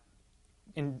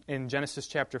in Genesis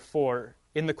chapter 4.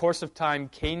 In the course of time,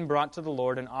 Cain brought to the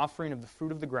Lord an offering of the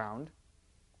fruit of the ground.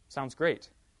 Sounds great.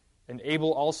 And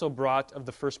Abel also brought of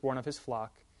the firstborn of his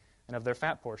flock and of their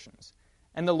fat portions.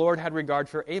 And the Lord had regard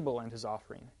for Abel and his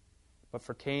offering, but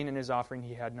for Cain and his offering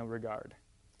he had no regard.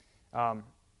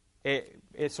 It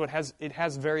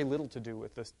has very little to do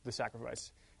with the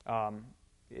sacrifice,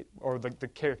 or the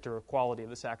character or quality of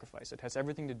the sacrifice. It has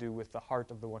everything to do with the heart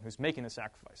of the one who's making the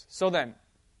sacrifice. So then,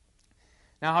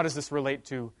 now how does this relate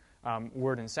to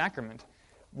word and sacrament?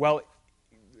 Well,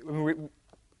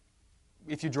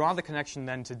 if you draw the connection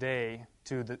then today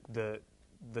to the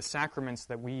sacraments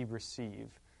that we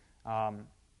receive,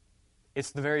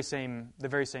 it's the very same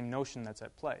notion that's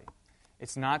at play.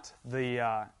 It's not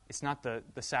the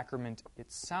sacrament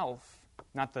itself,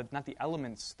 not the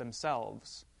elements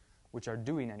themselves, which are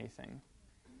doing anything.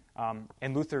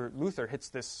 And Luther hits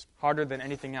this harder than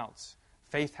anything else.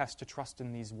 Faith has to trust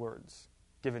in these words,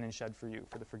 given and shed for you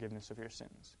for the forgiveness of your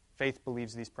sins. Faith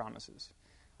believes these promises.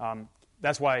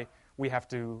 That's why we have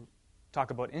to talk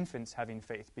about infants having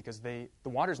faith, because the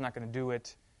water's not going to do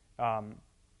it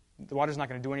the water's not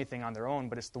going to do anything on their own,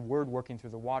 but it's the word working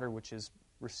through the water which is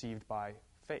received by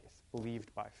faith,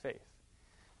 believed by faith.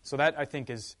 So that, I think,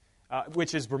 is,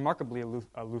 which is remarkably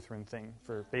a Lutheran thing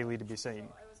for Bailey to be saying.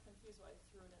 So I was confused why I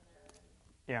threw it in there.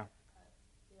 And Yeah.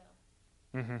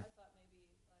 Mm-hmm. I thought maybe,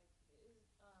 I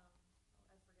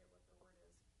forget what the word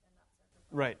is, and not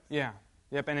sacrifice. Right, yeah.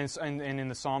 Yep, and in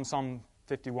the Psalm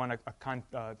 51,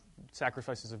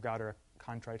 sacrifices of God are a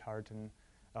contrite heart and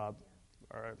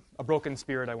or a broken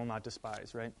spirit I will not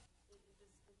despise, right? I don't know,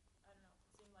 it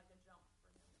seemed like a jump for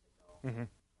him to go Mm-hmm.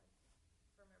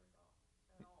 from everything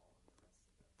and all the rest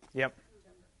of Yep.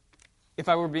 If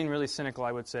I were being really cynical,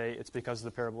 I would say it's because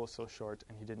the parable is so short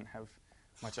and he didn't have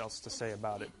much else to say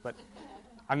about it. But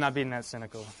I'm not being that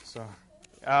cynical. So,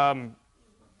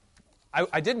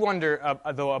 I did wonder,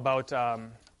 though,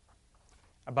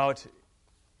 about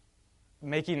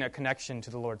making a connection to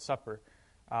the Lord's Supper.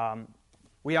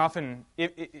 We often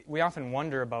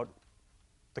wonder about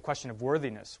the question of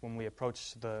worthiness when we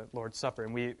approach the Lord's Supper,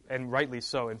 and rightly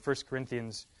so. In 1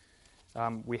 Corinthians,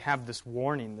 we have this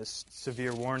warning, this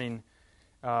severe warning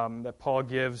that Paul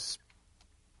gives.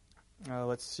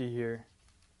 Let's see here.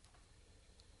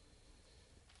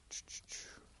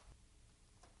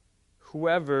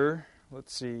 Whoever,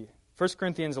 let's see, 1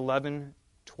 Corinthians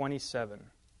 11:27.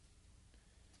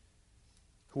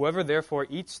 Whoever therefore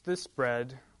eats this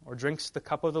bread or drinks the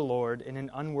cup of the Lord in an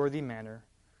unworthy manner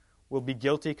will be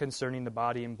guilty concerning the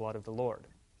body and blood of the Lord.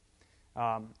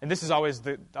 And this is always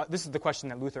the question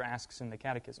that Luther asks in the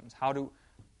catechisms.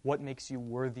 What makes you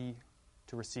worthy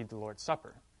to receive the Lord's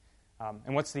Supper?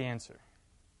 And what's the answer?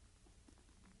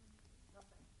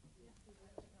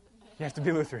 You have to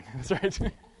be Lutheran. That's right.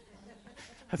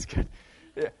 That's good.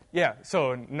 Yeah.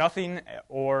 So nothing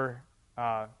or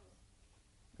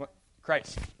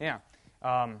Christ. Yeah.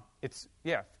 It's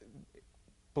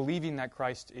believing that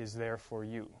Christ is there for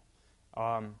you.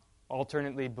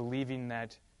 Alternately, believing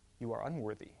that you are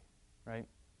unworthy. Right.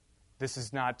 This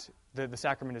is not the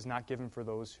sacrament is not given for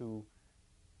those who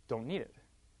don't need it.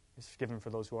 It's given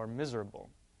for those who are miserable,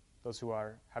 those who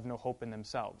have no hope in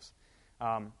themselves.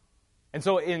 And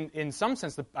so, in some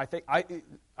sense, I think I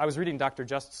was reading Dr.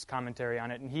 Just's commentary on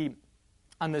it, and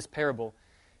on this parable,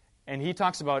 and he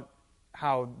talks about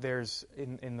how there's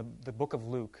in the book of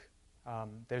Luke,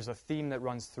 there's a theme that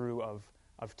runs through of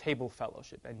table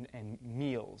fellowship and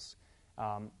meals,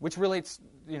 which relates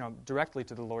directly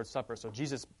to the Lord's Supper. So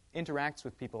Jesus interacts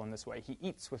with people in this way. He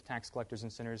eats with tax collectors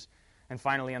and sinners, and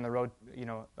finally on the road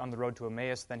to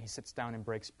Emmaus, then he sits down and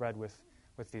breaks bread with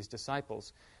these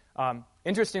disciples.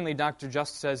 Interestingly, Dr.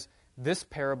 Just says this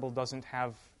parable doesn't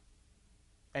have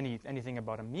anything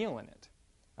about a meal in it,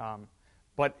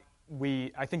 but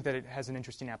I think that it has an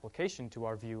interesting application to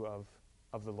our view of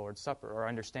the Lord's Supper, our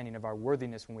understanding of our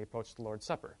worthiness when we approach the Lord's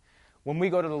Supper. When we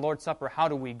go to the Lord's Supper, how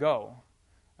do we go?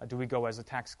 Do we go as a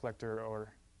tax collector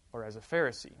or as a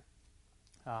Pharisee?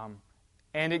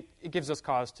 And it gives us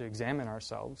cause to examine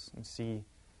ourselves and see,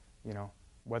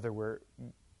 whether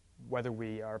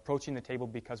we are approaching the table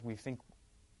because we think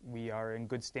we are in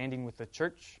good standing with the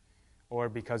church, or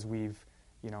because we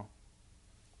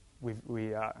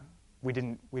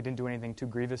didn't do anything too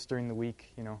grievous during the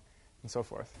week, and so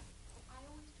forth. I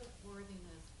always took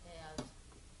worthiness as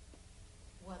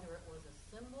whether it was a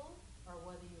symbol or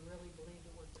whether you really believed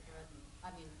it was the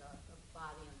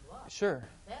body and blood. Sure.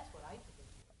 That's what I took it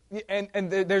as.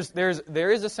 And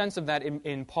there is a sense of that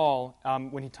in Paul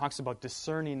when he talks about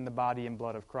discerning the body and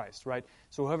blood of Christ, right?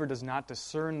 So whoever does not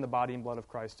discern the body and blood of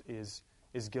Christ is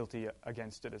guilty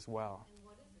against it as well. And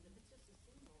what is it? If it's just a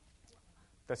symbol.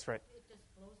 That's right. It just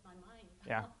blows my mind.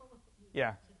 Yeah.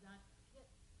 Yeah. To not have that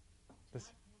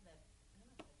benefit,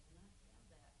 to not have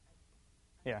that.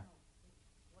 Yeah. Don't know.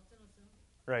 What's in a symbol?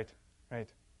 Right.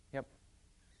 Yep.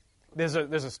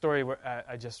 There's a story where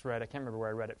I just read. I can't remember where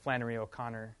I read it. Flannery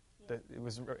O'Connor.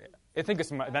 I think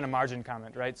it's been a margin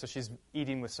comment, right? So she's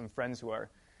eating with some friends who are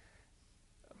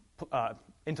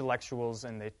intellectuals,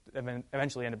 and they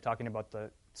eventually end up talking about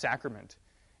the sacrament,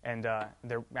 and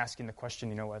they're asking the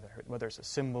question, whether it's a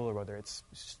symbol or whether it's,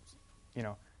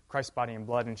 Christ's body and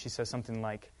blood, and she says something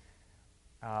like,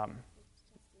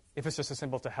 if it's just a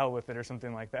symbol, to hell with it, or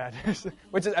something like that.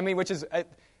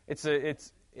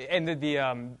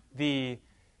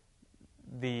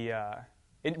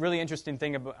 The really interesting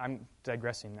thing about, I'm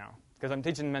digressing now, because I'm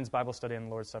teaching men's Bible study on the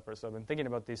Lord's Supper, so I've been thinking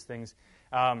about these things.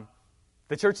 The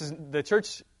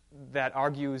church that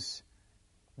argues,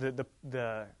 the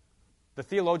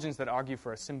theologians that argue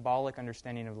for a symbolic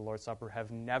understanding of the Lord's Supper have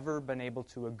never been able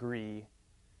to agree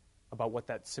about what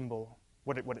that symbol,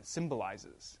 what it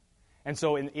symbolizes. And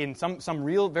so in some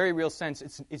real, very real sense,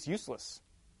 it's useless.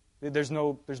 There's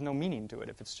no meaning to it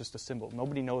if it's just a symbol.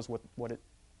 Nobody knows what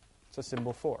it's a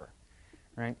symbol for,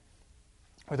 right?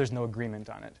 Or there's no agreement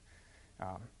on it.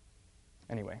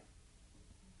 Anyway,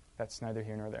 that's neither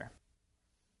here nor there.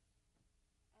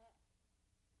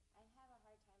 I have a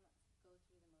hard time go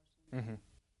through the motions. Mm-hmm.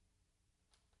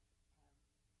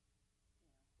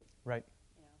 Right.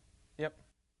 You know. Yep.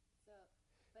 So,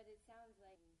 but it sounds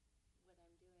like what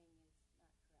I'm doing is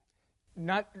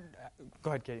not correct.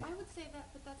 Go ahead, Katie. I would say that,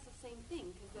 but that's the same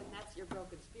thing, because then that's your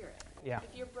broken spirit. Yeah.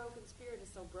 If your broken spirit is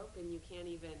so broken you can't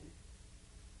even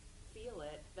feel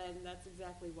it, then that's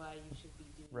exactly why you should be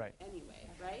doing Right. it anyway,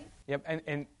 right? Yep.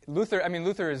 And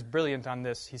Luther is brilliant on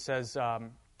this. He says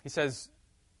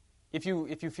if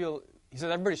you feel, he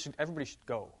says everybody should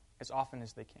go as often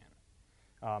as they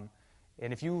can.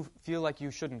 And if you feel like you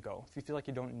shouldn't go, if you feel like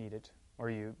you don't need it, or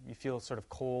you feel sort of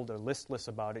cold or listless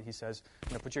about it, he says,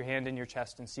 put your hand in your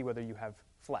chest and see whether you have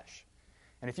flesh.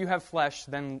 And if you have flesh,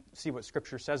 then see what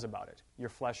Scripture says about it. Your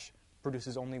flesh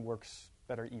produces only works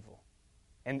that are evil.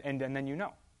 And then you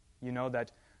know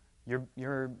that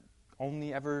you're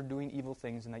only ever doing evil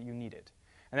things and that you need it.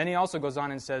 And then he also goes on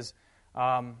and says,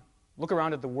 look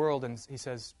around at the world, and he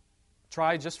says,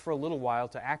 try just for a little while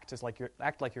to act like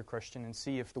you're Christian and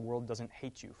see if the world doesn't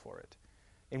hate you for it,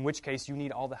 in which case you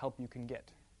need all the help you can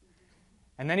get.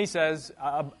 And then he says,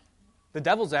 the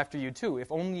devil's after you too.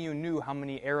 If only you knew how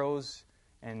many arrows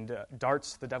and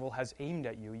darts the devil has aimed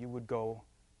at you, you would go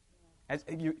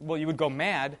you would go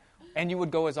mad, and you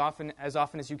would go as often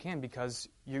as you can, because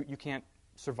you can't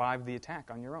survive the attack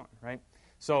on your own, right?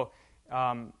 So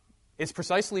it's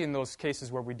precisely in those cases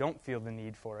where we don't feel the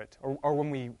need for it, or when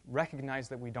we recognize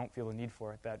that we don't feel the need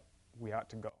for it, that we ought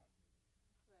to go.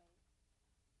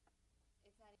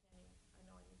 I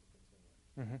know I need to continue.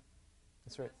 Mm-hmm.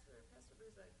 That's right. Pastor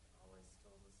Brzezak always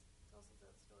tells us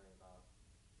that story about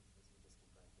if you just keep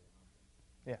going through the motions.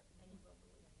 Yeah. And you will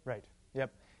believe. Right.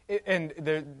 Yep.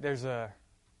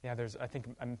 I think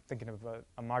I'm thinking of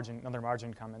another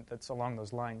margin comment that's along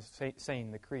those lines,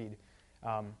 saying the creed.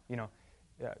 I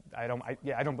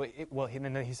don't believe it. Well,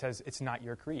 and then he says it's not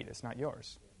your creed, it's not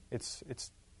yours. It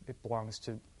belongs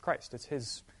to Christ. It's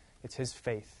his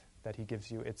faith that he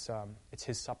gives you. It's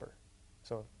his supper.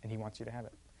 So, and he wants you to have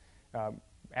it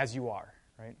as you are,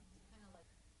 right?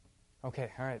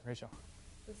 Okay. All right, Rachel.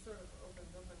 This sort of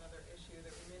opens up another issue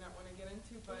that we may not want to get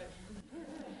into, but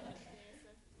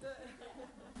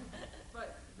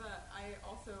I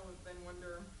also then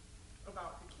wonder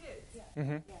about the kids. Yeah.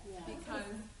 Mm-hmm. Yeah.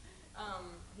 Because,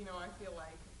 I feel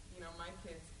like, my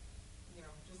kids,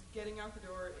 just getting out the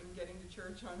door and getting to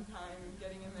church on time and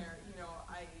getting in there,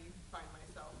 I find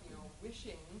myself,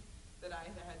 wishing that I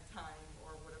had time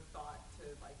or would have thought to,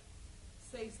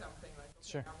 say something like,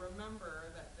 okay, Sure. now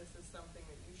remember that this is something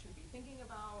that you should be thinking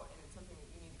about, and it's something that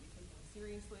you need to be taking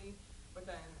seriously. But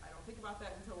then I don't think about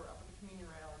that until we're up at the communion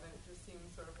rail, and then it just seems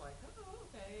sort of like, oh,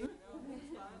 okay,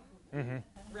 it's fun. Mm-hmm.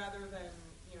 Rather than,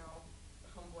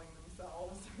 humbling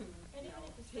themselves and even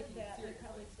if you said taking that, it they seriously.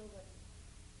 probably still wouldn't.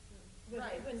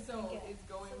 Right, wouldn't so get it. it's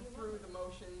going So you through want- the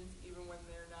motions even when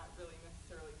they're not really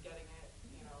necessarily getting it,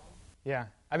 Yeah.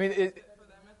 I mean, for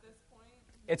them at this point.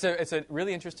 it's a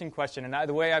really interesting question, and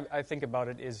the way I think about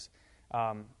it is,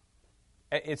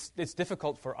 it's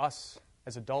difficult for us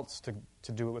as adults to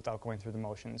do it without going through the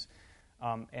motions,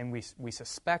 and we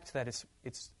suspect that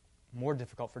it's more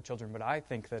difficult for children, but I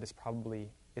think that it's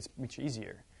much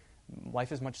easier.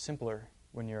 Life is much simpler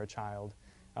when you're a child.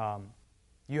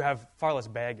 You have far less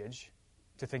baggage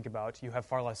to think about. You have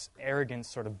far less arrogance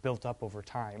sort of built up over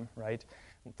time, right?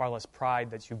 Far less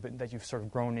pride that you've sort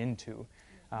of grown into.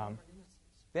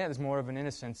 There's more of an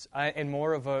innocence and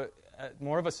more of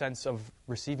a sense of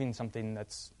receiving something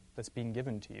that's being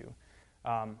given to you.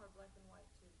 Or black and white,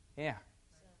 too. Yeah,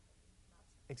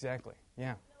 exactly.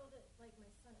 Yeah. know that, like my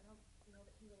son, I don't know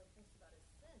that he really thinks about his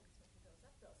sins when he grows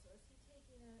up, though. So is he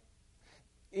taking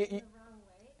it in the wrong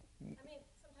way? I mean,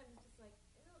 sometimes it's just like,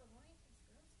 ew, the wine tastes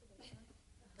gross today, huh?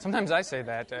 Sometimes I say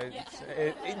that.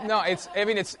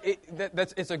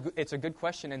 It's a good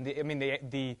question, and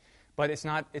but it's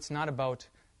not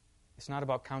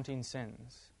about counting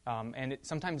sins, and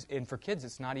sometimes for kids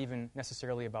it's not even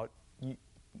necessarily about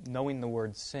knowing the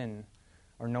word sin,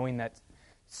 or knowing that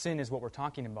sin is what we're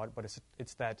talking about, but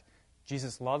it's that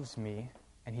Jesus loves me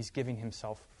and He's giving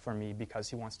Himself for me because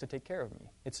He wants to take care of me.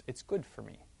 It's good for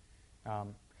me,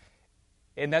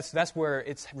 and that's where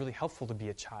it's really helpful to be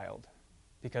a child,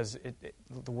 because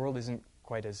the world isn't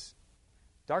quite as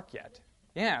dark yet.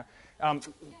 Yeah. Yeah, because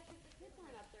the kids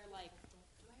aren't up there like,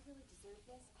 do I really deserve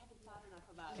this? I haven't thought enough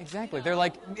about it. Exactly. They're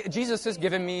like, Jesus is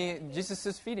giving me, Jesus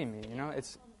is feeding me.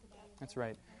 That's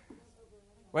right.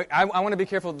 Wait, I want to be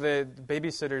careful. The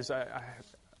babysitters,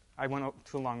 I went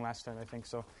too long last time, I think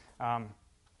so.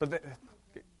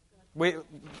 Wait,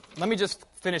 let me just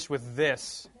finish with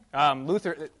this.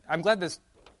 Luther, I'm glad this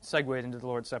segued into the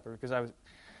Lord's Supper because I was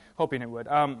hoping it would.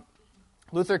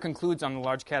 Luther concludes on the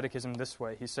Large Catechism this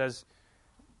way. He says,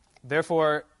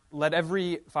 "Therefore, let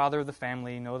every father of the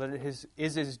family know that it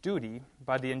is his duty,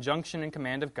 by the injunction and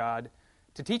command of God,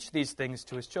 to teach these things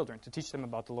to his children, to teach them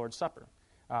about the Lord's Supper,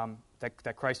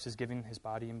 that Christ is giving his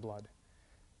body and blood,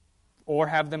 or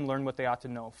have them learn what they ought to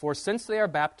know. For since they are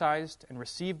baptized and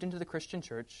received into the Christian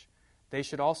church, they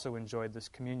should also enjoy this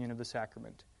communion of the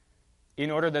sacrament, in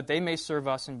order that they may serve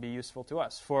us and be useful to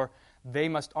us. For they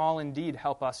must all indeed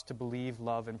help us to believe,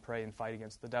 love, and pray and fight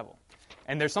against the devil."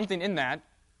 And there's something in that,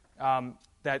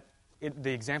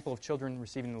 the example of children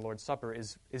receiving the Lord's Supper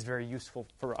is very useful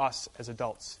for us as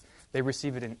adults. They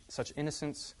receive it in such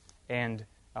innocence and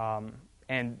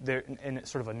they're in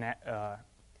sort of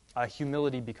a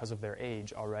humility because of their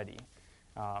age already,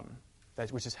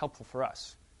 which is helpful for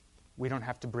us.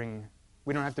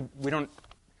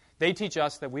 They teach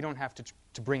us that we don't have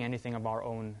to bring anything of our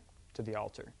own to the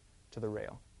altar, to the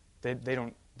rail.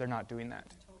 They're not doing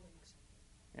that.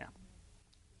 Yeah.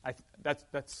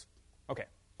 That's okay.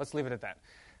 Let's leave it at that.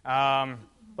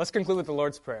 Let's conclude with the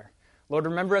Lord's Prayer. Lord,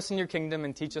 remember us in your kingdom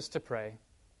and teach us to pray.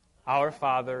 Our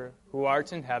Father, who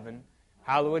art in heaven,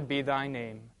 hallowed be thy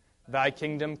name. Thy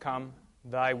kingdom come,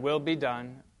 thy will be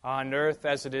done, on earth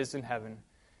as it is in heaven.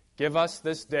 Give us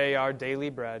this day our daily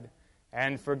bread,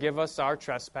 and forgive us our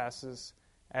trespasses,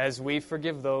 as we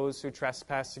forgive those who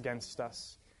trespass against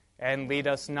us. And lead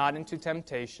us not into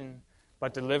temptation,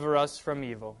 but deliver us from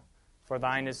evil. For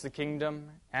thine is the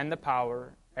kingdom, and the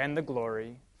power, and the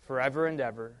glory, forever and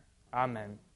ever. Amen.